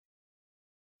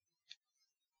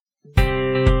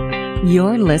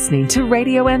You're listening to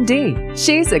Radio MD.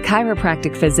 She's a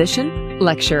chiropractic physician,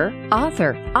 lecturer,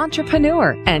 author,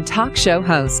 entrepreneur, and talk show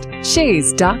host.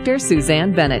 She's Dr.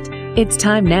 Suzanne Bennett. It's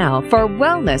time now for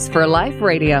Wellness for Life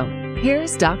Radio.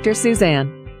 Here's Dr.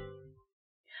 Suzanne.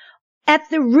 At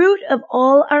the root of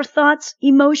all our thoughts,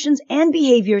 emotions, and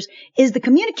behaviors is the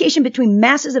communication between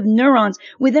masses of neurons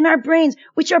within our brains,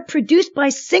 which are produced by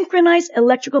synchronized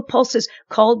electrical pulses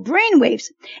called brainwaves,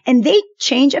 and they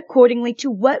change accordingly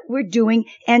to what we're doing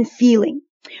and feeling.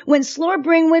 When slower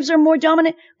brainwaves are more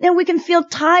dominant, then we can feel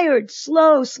tired,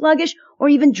 slow, sluggish, or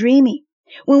even dreamy.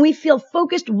 When we feel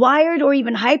focused, wired, or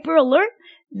even hyper alert,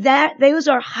 those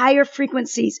are higher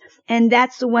frequencies, and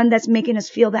that's the one that's making us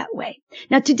feel that way.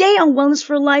 Now, today on Wellness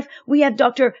for Life, we have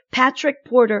Dr. Patrick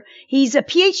Porter. He's a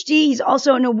PhD. He's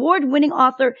also an award-winning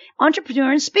author,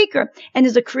 entrepreneur, and speaker, and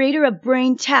is the creator of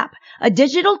Brain Tap, a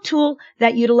digital tool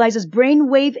that utilizes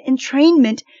brainwave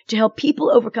entrainment to help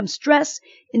people overcome stress,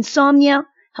 insomnia,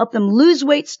 help them lose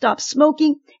weight, stop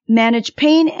smoking, manage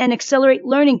pain, and accelerate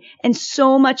learning, and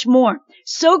so much more.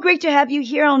 So great to have you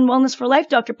here on Wellness for Life,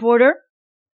 Dr. Porter.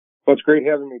 Well, it's great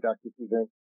having me, Dr. Suzanne.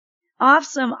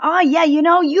 Awesome. Yeah,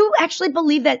 you actually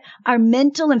believe that our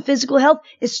mental and physical health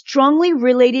is strongly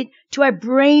related to our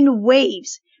brain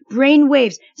waves. Brain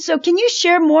waves. So can you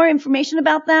share more information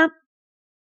about that?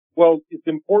 Well, it's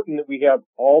important that we have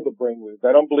all the brain waves.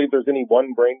 I don't believe there's any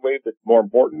one brain wave that's more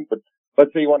important, but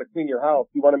let's say you want to clean your house.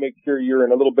 You want to make sure you're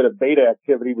in a little bit of beta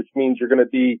activity, which means you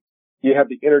have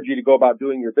the energy to go about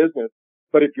doing your business.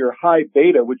 But if you're high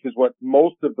beta, which is what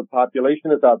most of the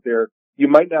population is out there, you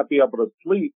might not be able to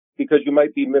sleep because you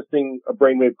might be missing a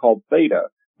brainwave called theta.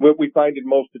 What we find in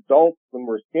most adults when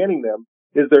we're scanning them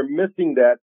is they're missing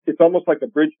that. It's almost like a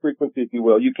bridge frequency, if you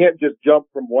will. You can't just jump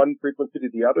from one frequency to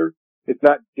the other. It's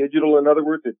not digital, in other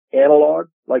words. It's analog,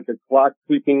 like a clock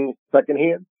sweeping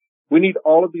secondhand. We need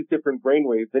all of these different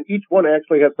brainwaves, and each one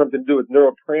actually has something to do with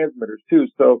neurotransmitters, too.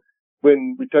 So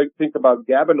when we think about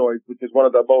GABAoids, which is one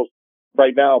of the most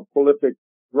right now prolific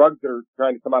drugs that are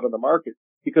trying to come out on the market,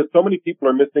 because so many people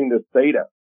are missing this theta.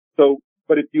 So,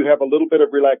 but if you have a little bit of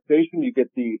relaxation, you get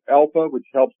the alpha, which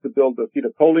helps to build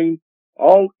acetylcholine.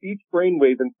 Each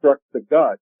brainwave instructs the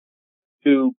gut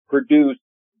to produce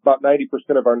about 90%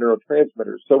 of our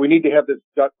neurotransmitters. So we need to have this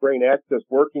gut-brain axis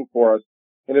working for us,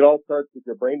 and it all starts with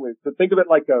your brainwaves. So think of it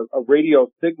like a radio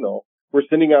signal. We're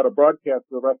sending out a broadcast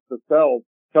to the rest of the cells,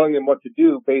 telling them what to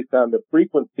do based on the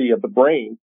frequency of the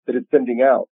brain that it's sending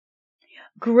out.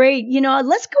 Great.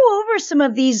 Let's go over some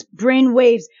of these brain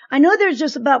waves. I know there's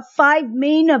just about 5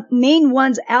 main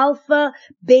ones: alpha,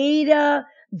 beta,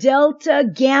 delta,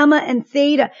 gamma, and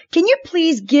theta. Can you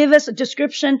please give us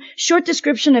a short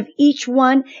description of each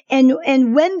one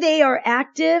and when they are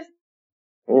active?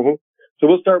 Mm-hmm. So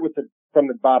we'll start from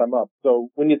the bottom up. So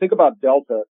when you think about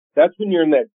delta, that's when you're in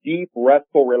that deep,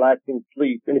 restful, relaxing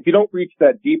sleep. And if you don't reach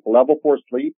that deep level 4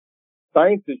 sleep,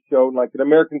 science has shown, like in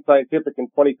American Scientific in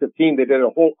 2015, they did a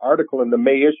whole article in the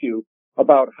May issue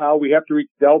about how we have to reach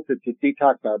delta to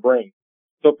detox our brain.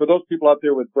 So for those people out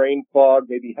there with brain fog,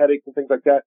 maybe headaches and things like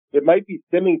that, it might be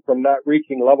stemming from not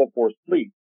reaching level 4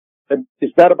 sleep. And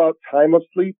it's not about time of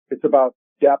sleep, it's about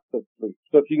depth of sleep.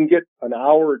 So if you can get an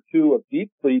hour or two of deep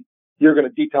sleep, you're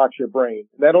going to detox your brain.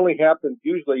 And that only happens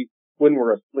usually when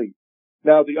we're asleep.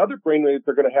 Now, the other brainwaves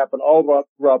are going to happen all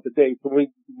throughout the day. So when we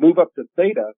move up to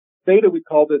theta, we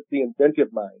call this the inventive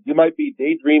mind. You might be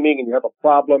daydreaming and you have a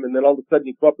problem, and then all of a sudden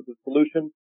you come up with a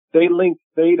solution. They link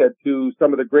theta to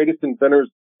some of the greatest inventors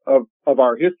of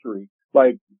our history,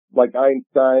 like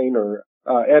Einstein or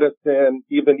Edison,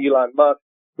 even Elon Musk.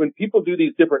 When people do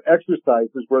these different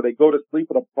exercises where they go to sleep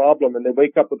with a problem and they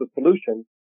wake up with a solution,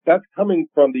 that's coming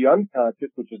from the unconscious,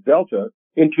 which is delta,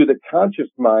 into the conscious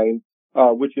mind,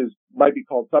 which might be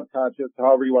called subconscious,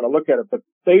 however you want to look at it. But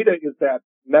theta is that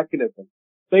mechanism.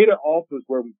 Theta also is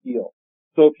where we feel.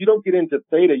 So if you don't get into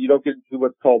theta, you don't get into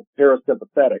what's called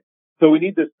parasympathetic. So we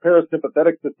need this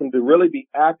parasympathetic system to really be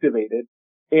activated.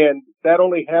 And that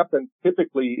only happens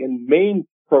typically in main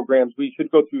programs. We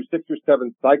should go through 6 or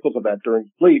 7 cycles of that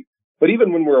during sleep. But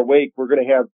even when we're awake, we're going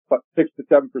to have about 6 to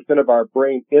 7% of our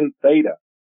brain in theta.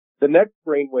 The next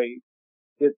brain wave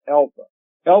is alpha.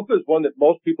 Alpha is one that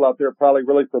most people out there are probably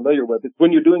really familiar with. It's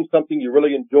when you're doing something you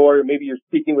really enjoy, or maybe you're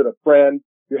speaking with a friend,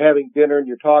 you're having dinner and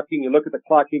you're talking, you look at the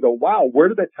clock and you go, wow, where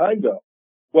did that time go?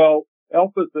 Well,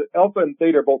 alpha and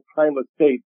theta are both timeless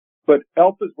states, but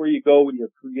alpha is where you go when you're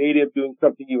creative, doing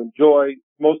something you enjoy,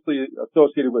 mostly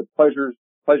associated with pleasure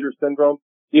syndrome.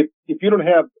 If you don't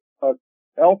have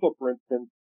alpha, for instance,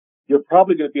 you're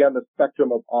probably going to be on the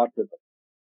spectrum of autism.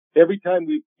 every time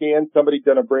we've scanned somebody,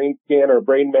 done a brain scan or a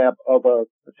brain map of a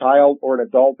child or an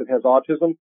adult that has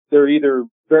autism, they're either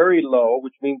very low,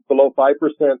 which means below 5%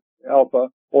 alpha,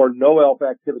 or no alpha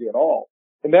activity at all.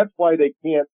 And that's why they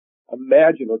can't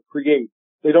imagine or create.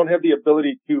 They don't have the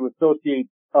ability to associate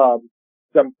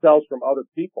themselves from other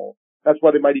people. That's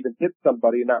why they might even hit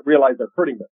somebody and not realize they're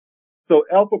hurting them. So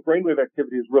alpha brainwave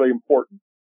activity is really important.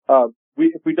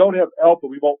 If we don't have alpha,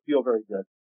 we won't feel very good.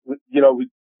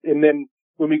 And then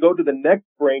when we go to the next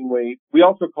brainwave, we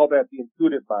also call that the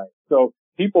intuitive mind. So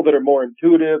people that are more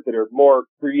intuitive, that are more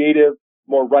creative,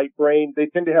 more right brain, they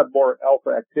tend to have more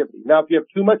alpha activity. Now, if you have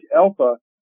too much alpha,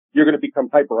 you're going to become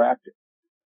hyperactive.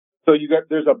 So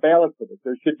there's a balance of it.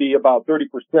 There should be about 30%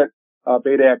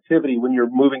 beta activity when you're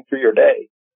moving through your day.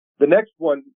 The next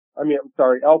one,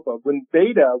 alpha. When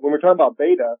we're talking about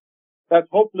beta, that's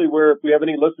hopefully where, if we have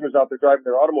any listeners out there driving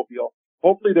their automobile,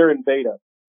 hopefully they're in beta,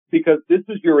 because this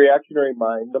is your reactionary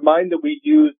mind, the mind that we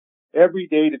use every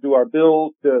day to do our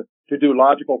bills, to do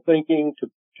logical thinking,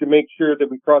 to make sure that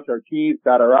we cross our T's,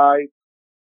 dot our I's.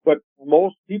 But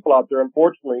most people out there,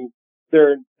 unfortunately,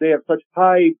 they have such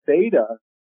high beta,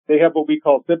 they have what we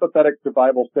call sympathetic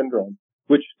survival syndrome,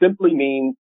 which simply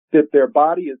means that their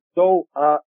body is so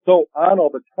on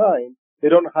all the time, they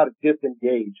don't know how to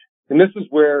disengage. And this is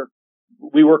where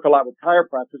we work a lot with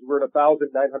chiropractors. We're in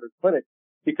 1,900 clinics,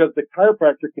 because the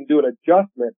chiropractor can do an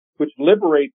adjustment which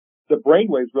liberates the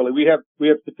brainwaves. Really, we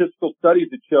have statistical studies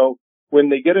that show when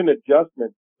they get an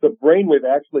adjustment, the brainwave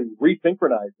actually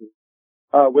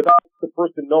resynchronizes without the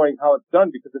person knowing how it's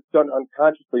done, because it's done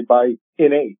unconsciously by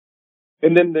innate.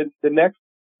 And then the next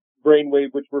brainwave,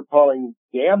 which we're calling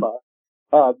gamma,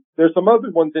 there's some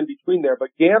other ones in between there, but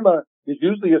gamma is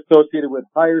usually associated with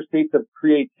higher states of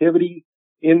creativity,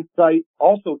 insight,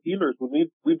 also healers. When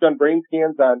we've done brain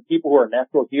scans on people who are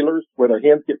natural healers, where their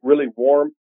hands get really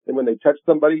warm, and when they touch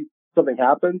somebody, something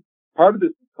happens. Part of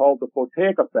this is called the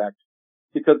photonic effect,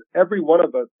 because every one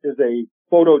of us is a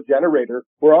photo generator.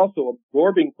 We're also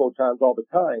absorbing photons all the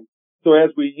time. So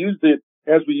as we use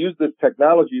this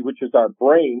technology, which is our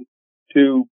brain,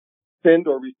 to send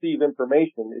or receive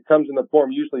information, it comes in the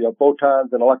form usually of photons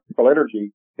and electrical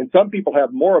energy. And some people have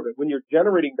more of it. When you're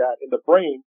generating that in the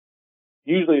brain,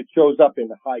 usually it shows up in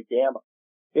the high gamma.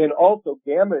 And also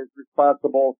gamma is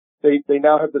responsible. They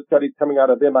now have the studies coming out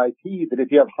of MIT that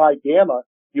if you have high gamma,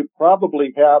 you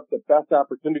probably have the best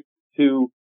opportunity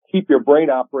to keep your brain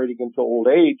operating into old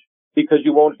age, because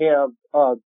you won't have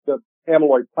the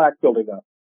amyloid plaque building up.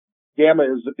 Gamma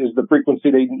is the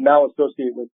frequency they now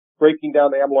associate with breaking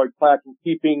down the amyloid plaque and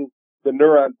keeping the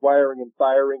neurons wiring and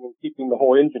firing and keeping the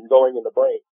whole engine going in the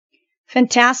brain.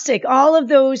 Fantastic. All of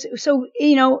those. So,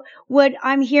 what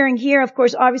I'm hearing here, of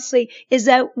course, obviously, is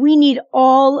that we need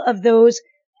all of those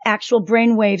actual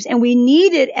brain waves, and we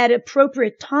need it at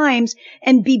appropriate times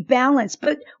and be balanced.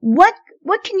 But what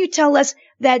can you tell us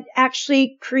that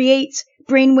actually creates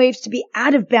brain waves to be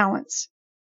out of balance?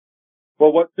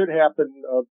 Well, what should happen,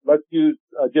 let's use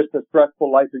just a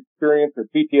stressful life experience or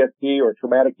PTSD or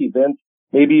traumatic event,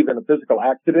 maybe even a physical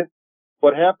accident.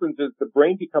 What happens is the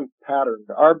brain becomes patterned.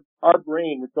 Our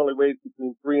brain, which only weighs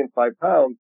between 3 and 5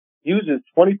 pounds, uses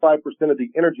 25% of the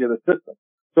energy of the system.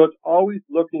 So it's always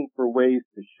looking for ways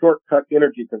to shortcut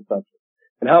energy consumption.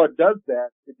 And how it does that,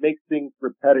 it makes things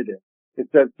repetitive. It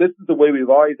says, this is the way we've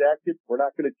always acted. We're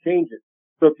not going to change it.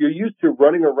 So if you're used to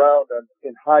running around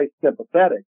in high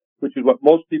sympathetic, which is what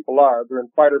most people are, they're in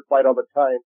fight or flight all the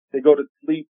time. They go to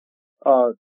sleep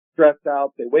stressed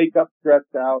out. They wake up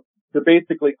stressed out. They're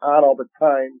basically on all the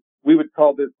time. We would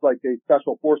call this like a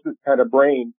special forces kind of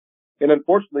brain. And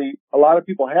unfortunately, a lot of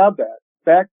people have that.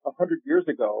 Back 100 years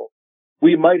ago,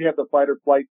 we might have the fight or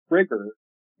flight trigger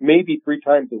maybe 3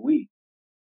 times a week.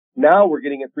 Now we're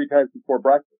getting it 3 times before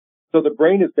breakfast. So the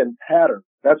brain has been patterned.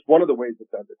 That's one of the ways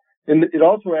it does it. And it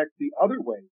also acts the other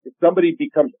way. If somebody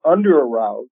becomes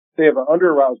under-aroused, they have an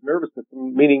under-aroused nervous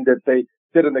system, meaning that they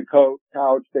sit on the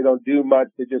couch, they don't do much,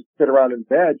 they just sit around in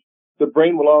bed. The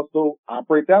brain will also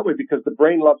operate that way, because the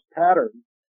brain loves patterns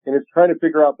and it's trying to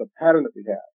figure out the pattern that we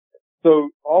have. So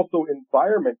also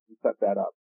environment can set that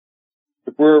up.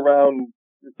 If we're around,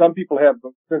 some people have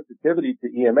sensitivity to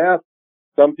EMF.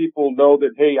 Some people know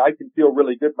that, hey, I can feel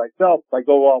really good myself if I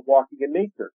go out walking in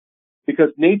nature, because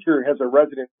nature has a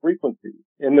resonant frequency,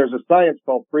 and there's a science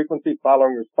called frequency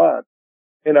following response.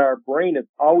 And our brain is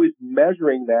always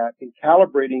measuring that and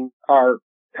calibrating our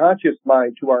conscious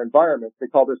mind to our environment. They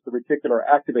call this the reticular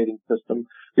activating system.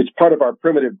 It's part of our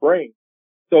primitive brain.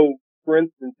 So, for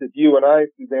instance, if you and I,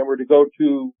 Suzanne, were to go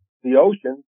to the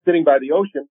ocean, sitting by the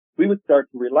ocean, we would start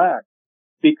to relax,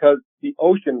 because the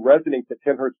ocean resonates at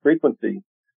 10 hertz frequency.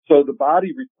 So the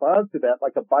body responds to that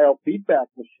like a biofeedback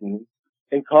machine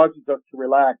and causes us to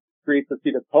relax, creates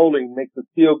acetylcholine, makes us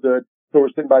feel good. So we're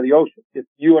sitting by the ocean. If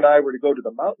you and I were to go to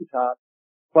the mountaintop,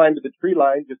 climb to the tree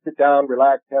line, just sit down,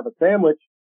 relax, have a sandwich,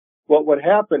 what would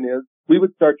happen is we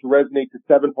would start to resonate to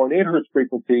 7.8 hertz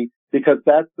frequency because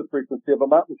that's the frequency of a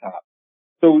mountaintop.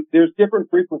 So there's different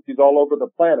frequencies all over the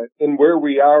planet, and where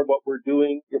we are, what we're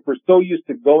doing, if we're so used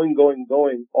to going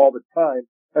all the time,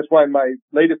 that's why in my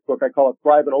latest book I call it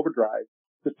Thrive and Overdrive,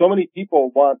 because so many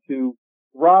people want to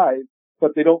thrive,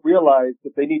 but they don't realize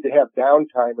that they need to have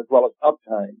downtime as well as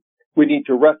uptime. We need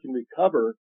to rest and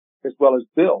recover as well as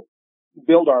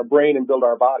build our brain and build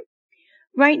our body.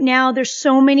 Right now, there's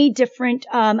so many different,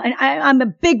 and I'm a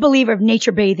big believer of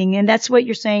nature bathing, and that's what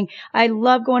you're saying. I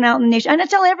love going out in nature. And I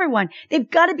tell everyone, they've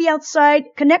got to be outside,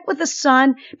 connect with the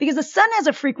sun, because the sun has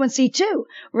a frequency too,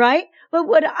 right? But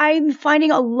what I'm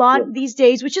finding a lot these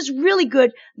days, which is really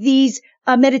good, these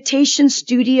meditation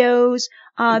studios,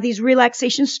 these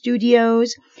relaxation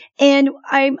studios. And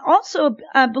I also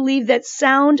believe that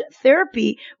sound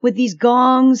therapy with these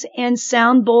gongs and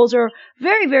sound bowls are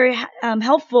very, very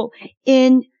helpful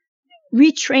in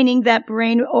retraining that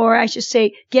brain, or I should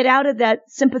say, get out of that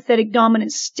sympathetic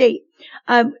dominant state.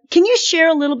 Can you share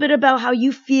a little bit about how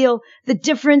you feel the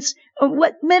difference of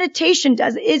what meditation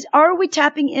does? Are we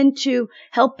tapping into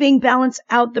helping balance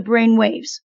out the brain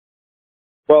waves?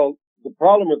 Well, the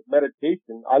problem with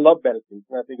meditation, I love meditation.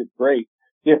 I think it's great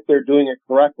if they're doing it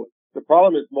correctly. The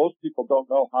problem is most people don't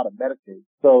know how to meditate,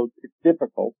 so it's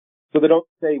difficult. So they don't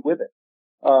stay with it.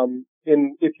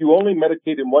 And if you only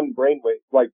meditate in one brainwave,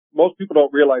 like most people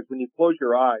don't realize when you close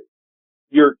your eyes,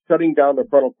 you're shutting down the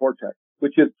frontal cortex,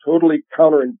 which is totally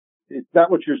it's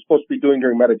not what you're supposed to be doing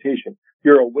during meditation.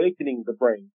 You're awakening the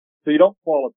brain, so you don't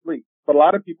fall asleep. But a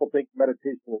lot of people think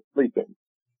meditation is sleeping.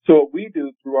 So what we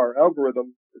do through our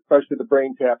algorithm, especially the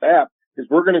Brain Tap app, is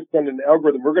we're going to send an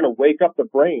algorithm. We're going to wake up the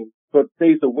brain so it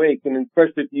stays awake. And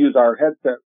especially if you use our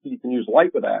headset, you can use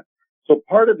light with that. So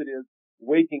part of it is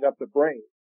waking up the brain.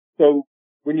 So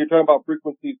when you're talking about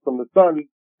frequencies from the sun,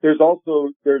 there's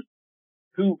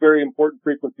two very important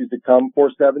frequencies that come,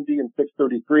 470 and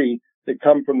 633, that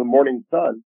come from the morning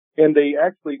sun. And they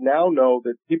actually now know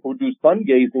that people who do sun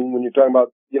gazing, when you're talking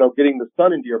about, getting the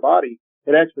sun into your body,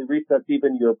 it actually resets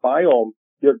even your biome,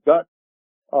 your gut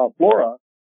flora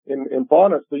and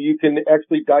fauna, so you can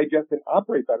actually digest and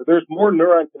operate better. There's more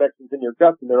neuron connections in your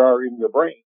gut than there are in your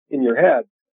brain, in your head.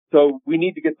 So we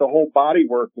need to get the whole body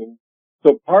working.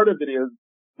 So part of it is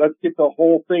let's get the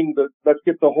whole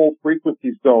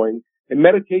frequencies going. And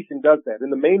meditation does that.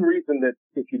 And the main reason that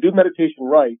if you do meditation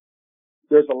right,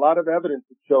 there's a lot of evidence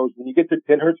that shows when you get to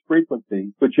 10 hertz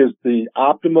frequency, which is the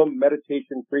optimum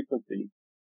meditation frequency,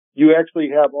 you actually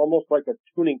have almost like a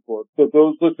tuning fork. So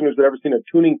those listeners that have ever seen a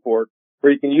tuning fork,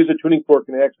 where you can use a tuning fork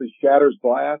and it actually shatters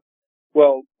glass.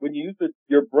 Well, when you use it,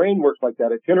 your brain works like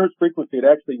that. At 10 hertz frequency, it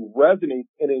actually resonates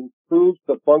and improves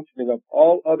the functioning of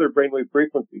all other brainwave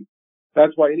frequencies.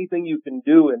 That's why anything you can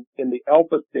do in the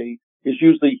alpha state is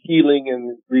usually healing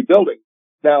and rebuilding.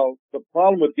 Now, the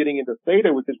problem with getting into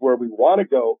theta, which is where we want to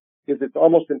go, is it's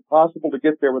almost impossible to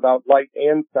get there without light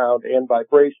and sound and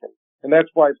vibration. And that's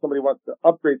why if somebody wants to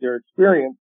upgrade their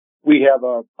experience, we have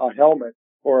a helmet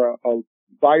or a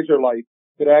visor light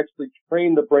that actually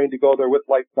train the brain to go there with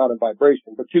light, sound, and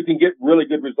vibration. But you can get really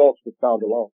good results with sound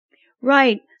alone.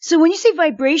 Right. So when you say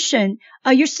vibration,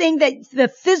 you're saying that the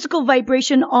physical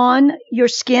vibration on your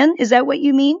skin, is that what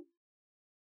you mean?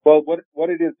 Well, what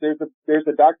it is, there's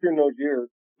a Dr. Nogier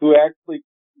who actually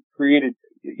created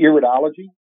iridology.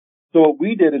 So what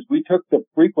we did is we took the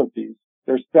frequencies.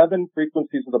 There's 7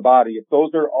 frequencies of the body. If those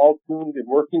are all tuned and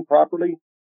working properly,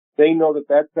 they know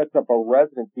that sets up a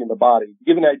resonancy in the body. To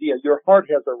give you an idea, your heart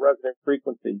has a resonant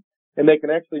frequency, and they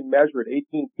can actually measure it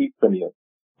 18 feet from you.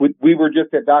 We were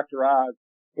just at Dr. Oz,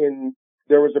 and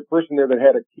there was a person there that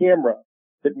had a camera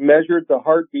that measured the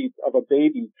heartbeat of a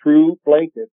baby through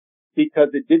blankets because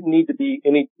it didn't need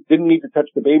to touch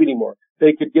the baby anymore.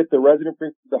 They could get the resonant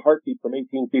frequency of the heartbeat from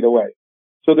 18 feet away.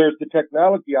 So there's the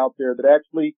technology out there that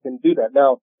actually can do that.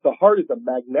 Now, the heart is a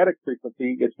magnetic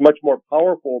frequency. It's much more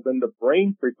powerful than the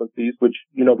brain frequencies, which,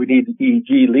 we need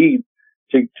EEG leads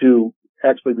to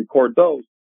actually record those.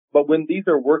 But when these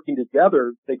are working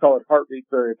together, they call it heart rate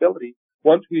variability.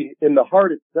 In the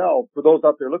heart itself, for those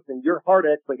out there listening, your heart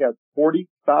actually has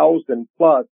 40,000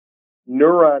 plus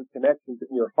neuron connections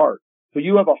in your heart. So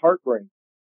you have a heart brain.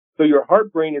 So your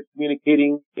heart brain is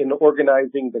communicating and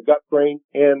organizing the gut brain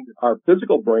and our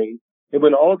physical brain. And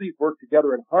when all of these work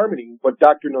together in harmony, what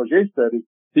Dr. Nogier said is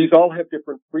these all have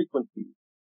different frequencies.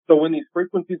 So when these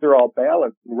frequencies are all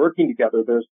balanced and working together,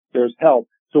 there's health.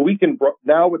 So we can,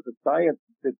 now with the science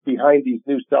that's behind these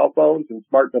new cell phones and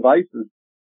smart devices,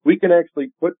 we can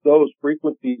actually put those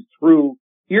frequencies through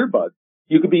earbuds.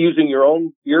 You could be using your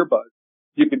own earbuds.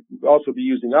 You could also be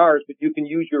using ours, but you can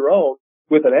use your own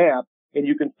with an app, and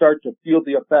you can start to feel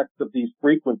the effects of these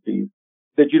frequencies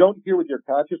that you don't hear with your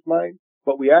conscious mind,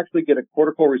 but we actually get a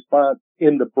cortical response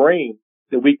in the brain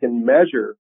that we can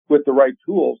measure with the right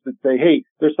tools that say, hey,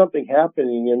 there's something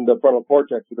happening in the frontal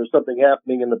cortex, or there's something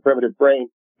happening in the primitive brain.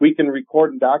 We can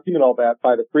record and document all that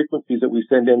by the frequencies that we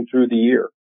send in through the ear.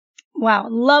 Wow.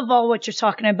 Love all what you're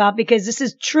talking about, because this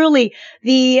is truly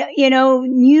the,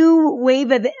 new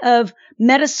wave of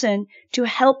medicine to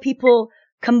help people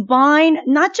combine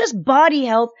not just body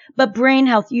health, but brain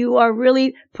health. You are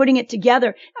really putting it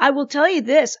together. I will tell you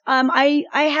this. I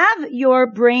have your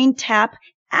Brain Tap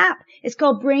app. It's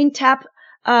called Brain Tap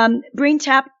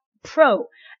Pro.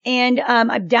 And,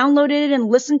 I've downloaded it and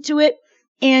listened to it.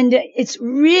 And it's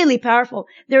really powerful.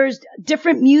 There's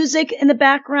different music in the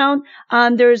background.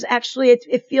 There's actually,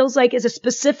 it feels like it's a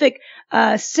specific,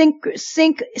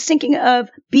 syncing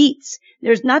of beats.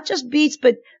 There's not just beats,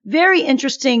 but very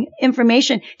interesting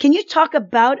information. Can you talk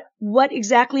about what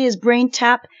exactly is Brain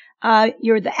Tap,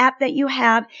 the app that you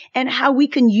have, and how we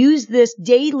can use this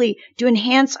daily to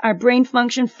enhance our brain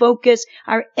function, focus,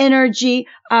 our energy,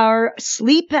 our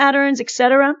sleep patterns,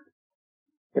 etc.?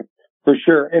 For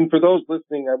sure. And for those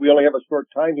listening, we only have a short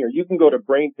time here. You can go to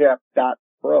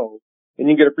braintap.pro and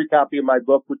you can get a free copy of my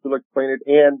book, which will explain it,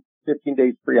 and 15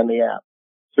 days free on the app.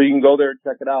 So you can go there and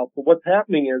check it out. But what's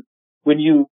happening is when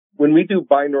we do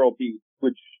binaural beats,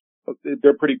 which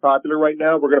they're pretty popular right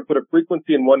now, we're going to put a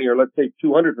frequency in one ear, let's say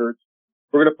 200 hertz.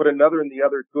 We're going to put another in the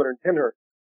other, 210 hertz.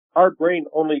 Our brain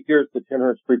only hears the 10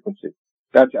 hertz frequency.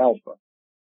 That's alpha.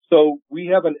 So we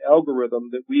have an algorithm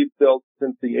that we've built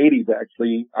since the 80s,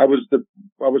 actually. I was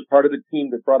part of the team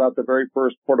that brought out the very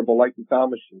first portable light and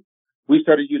sound machine. We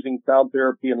started using sound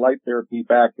therapy and light therapy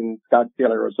back in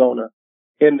Scottsdale, Arizona.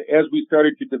 And as we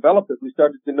started to develop it, we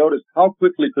started to notice how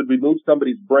quickly could we move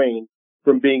somebody's brain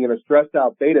from being in a stressed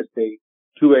out beta state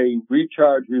to a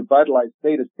recharged, revitalized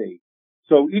theta state.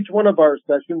 So each one of our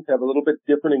sessions have a little bit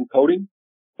different encoding.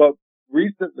 But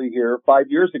recently here, 5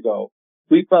 years ago,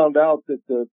 we found out that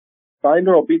the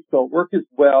binaural beats don't work as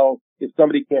well if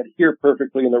somebody can't hear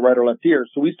perfectly in the right or left ear.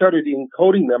 So we started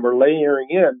encoding them or layering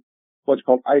in what's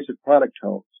called isochronic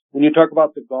tones. When you talk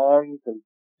about the gongs and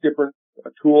different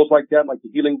tools like that, like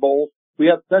the healing bowls, we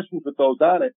have sessions with those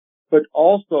on it, but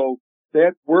also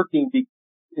that's working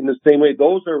in the same way.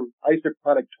 Those are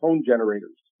isochronic tone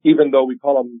generators, even though we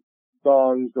call them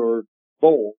gongs or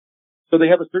bowls. So they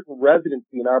have a certain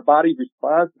resonancy, and our body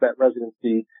responds to that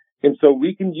resonancy. And so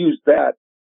we can use that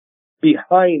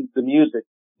behind the music,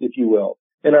 if you will.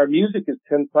 And our music is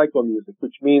 10 cycle music,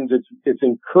 which means it's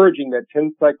encouraging that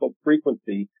 10 cycle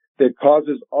frequency that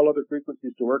causes all other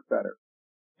frequencies to work better.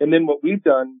 And then what we've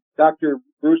done, Dr.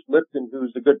 Bruce Lipton,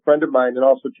 who's a good friend of mine and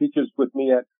also teaches with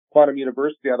me at Quantum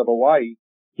University out of Hawaii,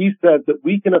 he says that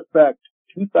we can affect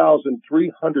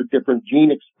 2,300 different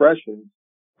gene expressions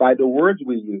by the words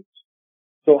we use.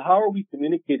 So how are we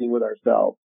communicating with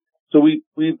ourselves? So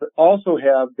we've also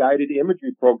have guided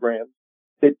imagery programs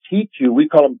that teach you, we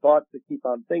call them thoughts that keep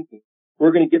on thinking.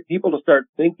 We're going to get people to start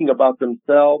thinking about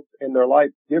themselves and their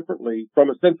life differently from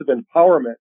a sense of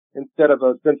empowerment instead of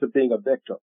a sense of being a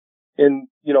victim. And,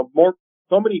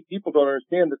 so many people don't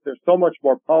understand that they're so much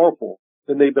more powerful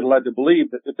than they've been led to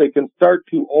believe, that if they can start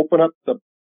to open up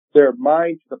their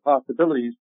mind to the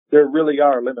possibilities, there really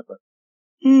are limitless.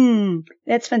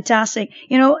 That's fantastic.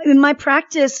 In my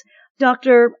practice,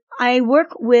 Doctor, I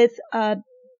work with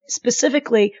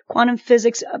specifically quantum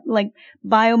physics, like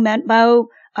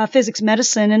biophysics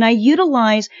medicine, and I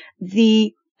utilize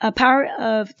the power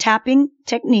of tapping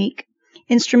technique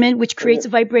instrument, which creates a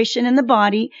vibration in the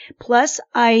body. Plus,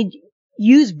 I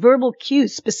use verbal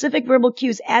cues, specific verbal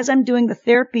cues, as I'm doing the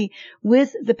therapy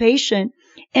with the patient.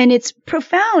 And it's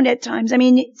profound at times. I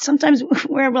mean, sometimes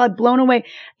we're like blown away,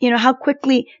 how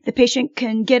quickly the patient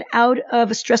can get out of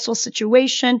a stressful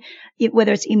situation,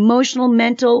 whether it's emotional,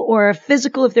 mental, or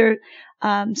physical. If they're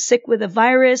sick with a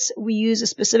virus, we use a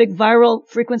specific viral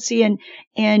frequency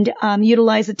and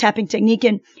utilize the tapping technique.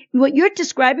 And what you're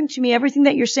describing to me, everything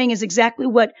that you're saying is exactly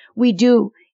what we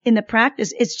do in the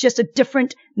practice. It's just a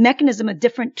different mechanism, a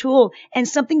different tool, and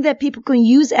something that people can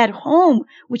use at home,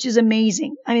 which is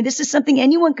amazing. I mean, this is something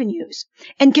anyone can use.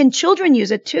 And can children use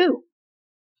it too?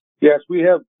 Yes, we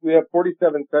have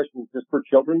 47 sessions just for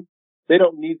children. They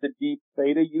don't need the deep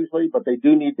theta usually, but they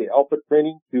do need the alpha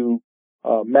training to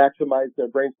maximize their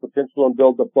brain's potential and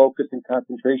build the focus and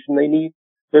concentration they need.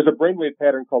 There's a brainwave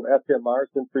pattern called SMR,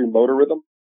 sensory motor rhythm.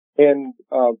 And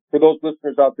for those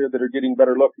listeners out there that are getting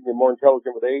better looking and more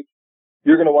intelligent with age,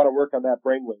 you're going to want to work on that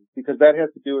brainwave because that has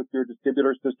to do with your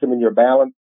vestibular system and your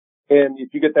balance. And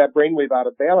if you get that brainwave out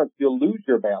of balance, you'll lose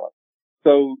your balance.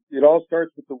 So it all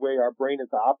starts with the way our brain is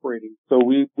operating. So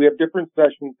we have different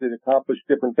sessions that accomplish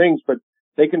different things, but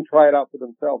they can try it out for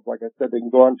themselves. Like I said, they can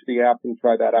go onto the app and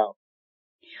try that out.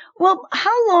 Well,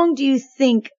 how long do you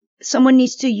think someone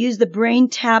needs to use the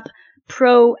BrainTap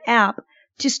Pro app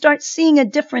to start seeing a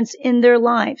difference in their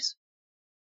lives?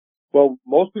 Well,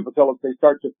 most people tell us they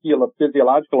start to feel a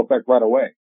physiological effect right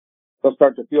away. They'll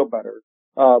start to feel better.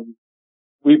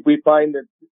 We find that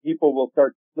people will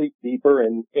start to sleep deeper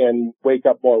and wake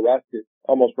up more rested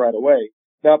almost right away.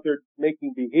 Now, if they're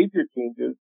making behavior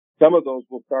changes, some of those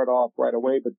will start off right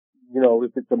away, but,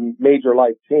 if it's a major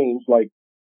life change, like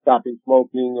stopping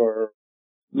smoking or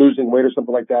losing weight or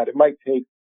something like that, it might take,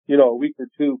 a week or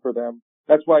two for them.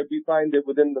 That's why we find that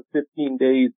within the 15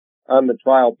 days on the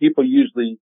trial, people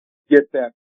usually get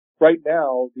that. Right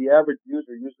now, the average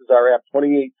user uses our app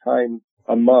 28 times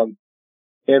a month,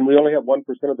 and we only have 1%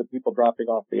 of the people dropping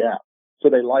off the app. So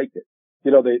they like it.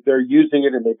 They're using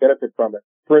it and they benefit from it.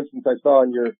 For instance, I saw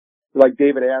like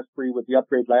David Asprey with the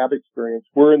Upgrade Lab experience.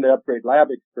 We're in the Upgrade Lab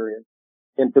experience.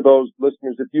 And for those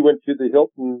listeners, if you went to the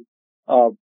Hilton,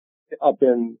 up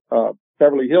in,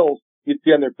 Beverly Hills, you'd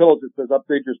see on their pillows it says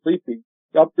upgrade your sleep,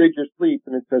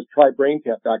 and it says try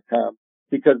braintap.com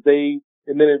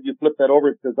and then if you flip that over,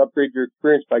 it says upgrade your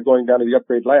experience by going down to the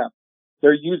Upgrade Lab.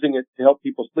 They're using it to help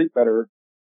people sleep better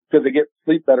because they get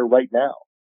sleep better right now,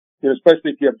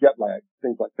 especially if you have jet lag,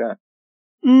 things like that.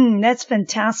 That's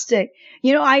fantastic.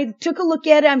 I took a look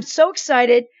at it. I'm so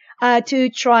excited to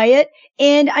try it.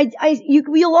 And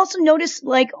you'll also notice,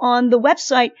 like on the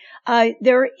website,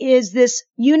 there is this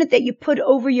unit that you put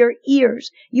over your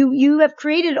ears. You have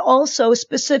created also a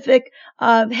specific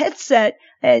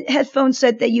headphone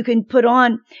set that you can put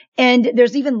on, and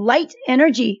there's even light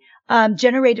energy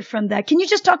generated from that. Can you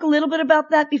just talk a little bit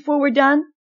about that before we're done?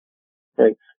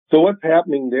 Right. So what's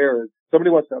happening there is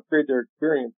somebody wants to upgrade their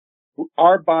experience.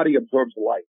 Our body absorbs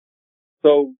light.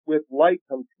 So with light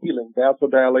comes healing,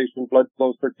 vasodilation, blood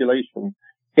flow, circulation.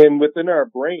 And within our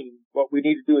brain, what we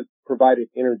need to do is provide it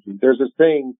energy. There's a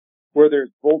saying, where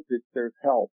there's voltage, there's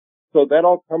health. So that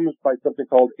all comes by something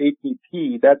called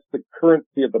ATP. That's the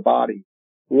currency of the body.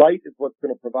 Light is what's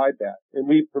going to provide that. And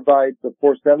we provide the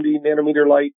 470 nanometer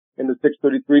light and the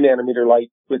 633 nanometer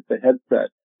light with the headset.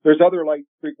 There's other light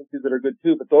frequencies that are good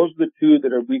too, but those are the two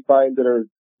that we find that are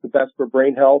the best for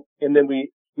brain health. And then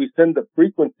we send the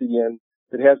frequency in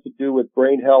that has to do with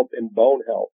brain health and bone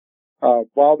health,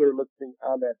 while they're listening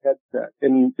on that headset.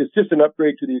 And it's just an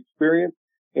upgrade to the experience.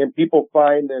 And people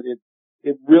find that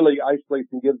it really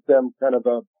isolates and gives them kind of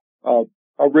a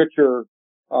richer,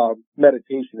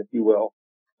 meditation, if you will.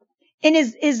 And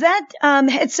is that,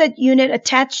 headset unit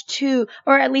attached to,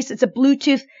 or at least it's a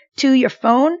Bluetooth to your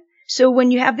phone? So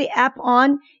when you have the app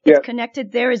on, it's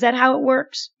connected there. Is that how it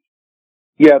works?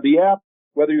 Yeah, the app,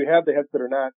 whether you have the headset or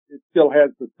not, it still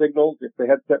has the signals. If the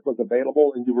headset was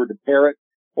available and you were to pair it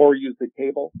or use the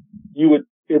cable,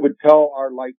 it would tell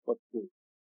our light what to do.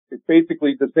 It's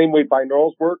basically the same way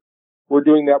binaurals work. We're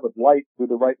doing that with light through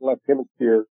the right and left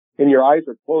hemisphere, and your eyes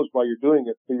are closed while you're doing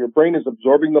it. So your brain is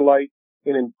absorbing the light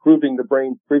and improving the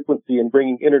brain's frequency and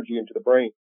bringing energy into the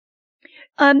brain.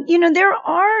 There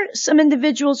are some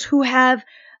individuals who have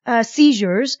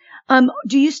seizures.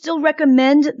 Do you still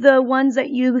recommend the ones that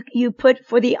you put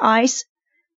for the eyes,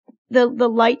 the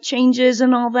light changes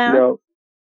and all that? No,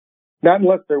 not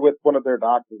unless they're with one of their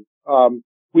doctors.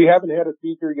 We haven't had a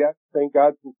seizure yet, thank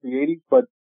God, since the 80s. But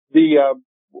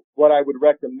what I would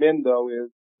recommend though is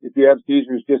if you have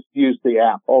seizures, just use the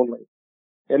app only.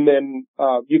 And then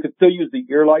you could still use the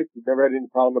ear lights. We've never had any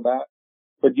problem with that.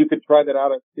 But you could try that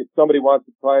out if somebody wants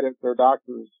to try it at their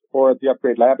doctors or at the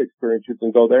Upgrade Lab experience. You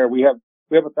can go there. We have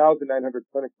 1,900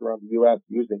 clinics around the U.S.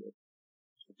 using it.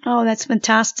 Oh, that's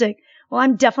fantastic. Well,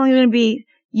 I'm definitely going to be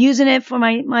using it for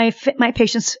my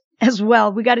patients as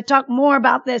well. We got to talk more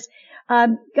about this.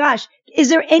 Is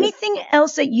there anything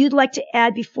else that you'd like to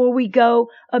add before we go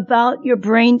about your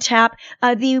BrainTap?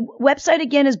 The website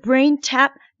again is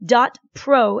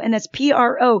braintap.pro, and that's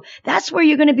PRO. That's where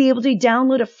you're going to be able to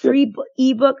download a free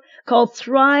ebook called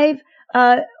Thrive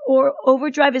or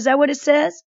Overdrive. Is that what it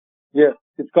says? Yes,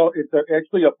 it's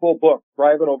actually a full book,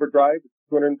 Thrive and Overdrive. It's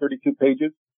 232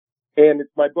 pages, and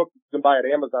it's my book. You can buy it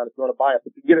at Amazon if you want to buy it,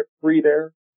 but you get it free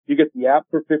there. You get the app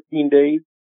for 15 days,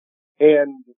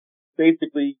 and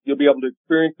basically you'll be able to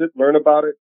experience it, learn about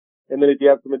it, and then if you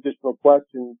have some additional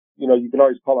questions, you can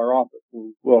always call our office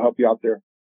and we'll help you out there.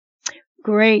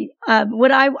 Great.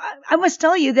 What I must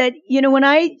tell you that, when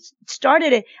I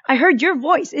started it, I heard your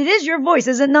voice. It is your voice,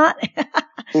 is it not?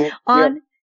 On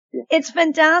It's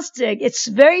fantastic. It's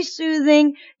very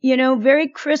soothing, very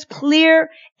crisp, clear,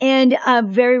 and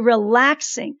very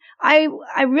relaxing. I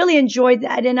really enjoyed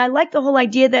that. And I like the whole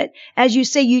idea that, as you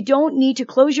say, you don't need to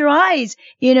close your eyes,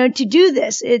 to do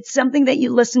this. It's something that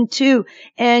you listen to.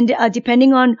 And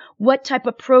depending on what type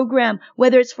of program,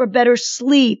 whether it's for better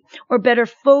sleep or better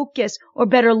focus or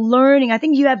better learning, I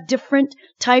think you have different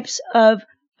types of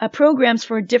programs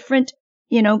for different,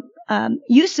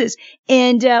 uses,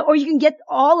 and or you can get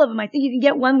all of them. I think you can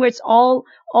get one where it's all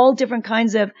different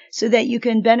kinds of, so that you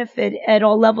can benefit at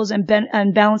all levels and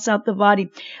balance out the body,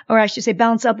 or I should say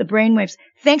balance out the brainwaves.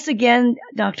 Thanks again,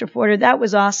 Dr. Porter. That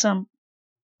was awesome.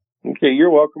 Okay, you're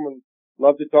welcome, and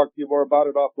love to talk to you more about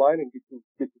it offline and get you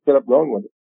set up going with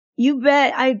it. You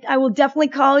bet. I will definitely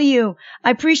call you.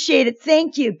 I appreciate it.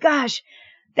 Thank you. Gosh,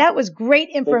 that was great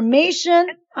information.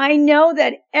 I know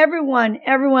that everyone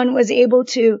was able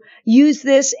to use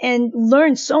this and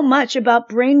learn so much about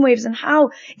brainwaves and how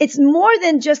it's more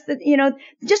than just that,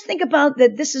 just think about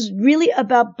that this is really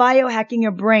about biohacking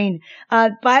your brain.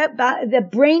 The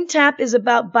Brain Tap is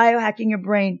about biohacking your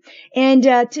brain. And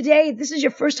today, if this is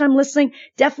your first time listening,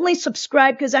 definitely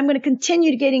subscribe, because I'm going to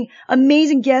continue getting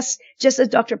amazing guests just as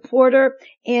Dr. Porter,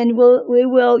 and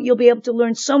you'll be able to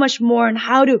learn so much more on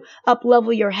how to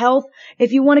up-level your health.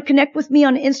 If you want to connect with me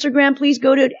on Instagram, please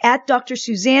go to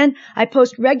 @DrSuzanne. I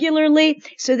post regularly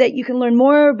so that you can learn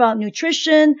more about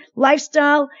nutrition,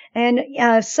 lifestyle,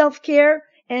 and self-care.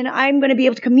 And I'm going to be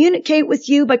able to communicate with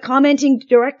you by commenting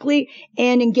directly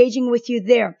and engaging with you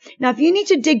there. Now, if you need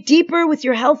to dig deeper with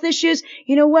your health issues,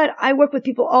 you know what? I work with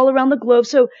people all around the globe.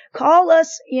 So call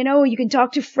us, you can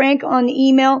talk to Frank on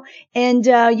email, and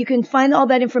you can find all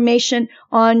that information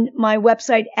on my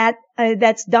website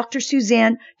that's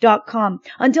drsuzanne.com.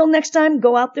 Until next time,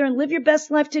 go out there and live your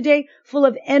best life today, full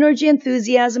of energy,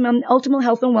 enthusiasm, and ultimate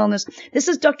health and wellness. This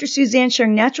is Dr. Suzanne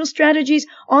sharing natural strategies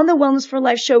on the Wellness for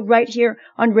Life show right here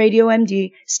on Radio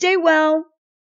MD. Stay well.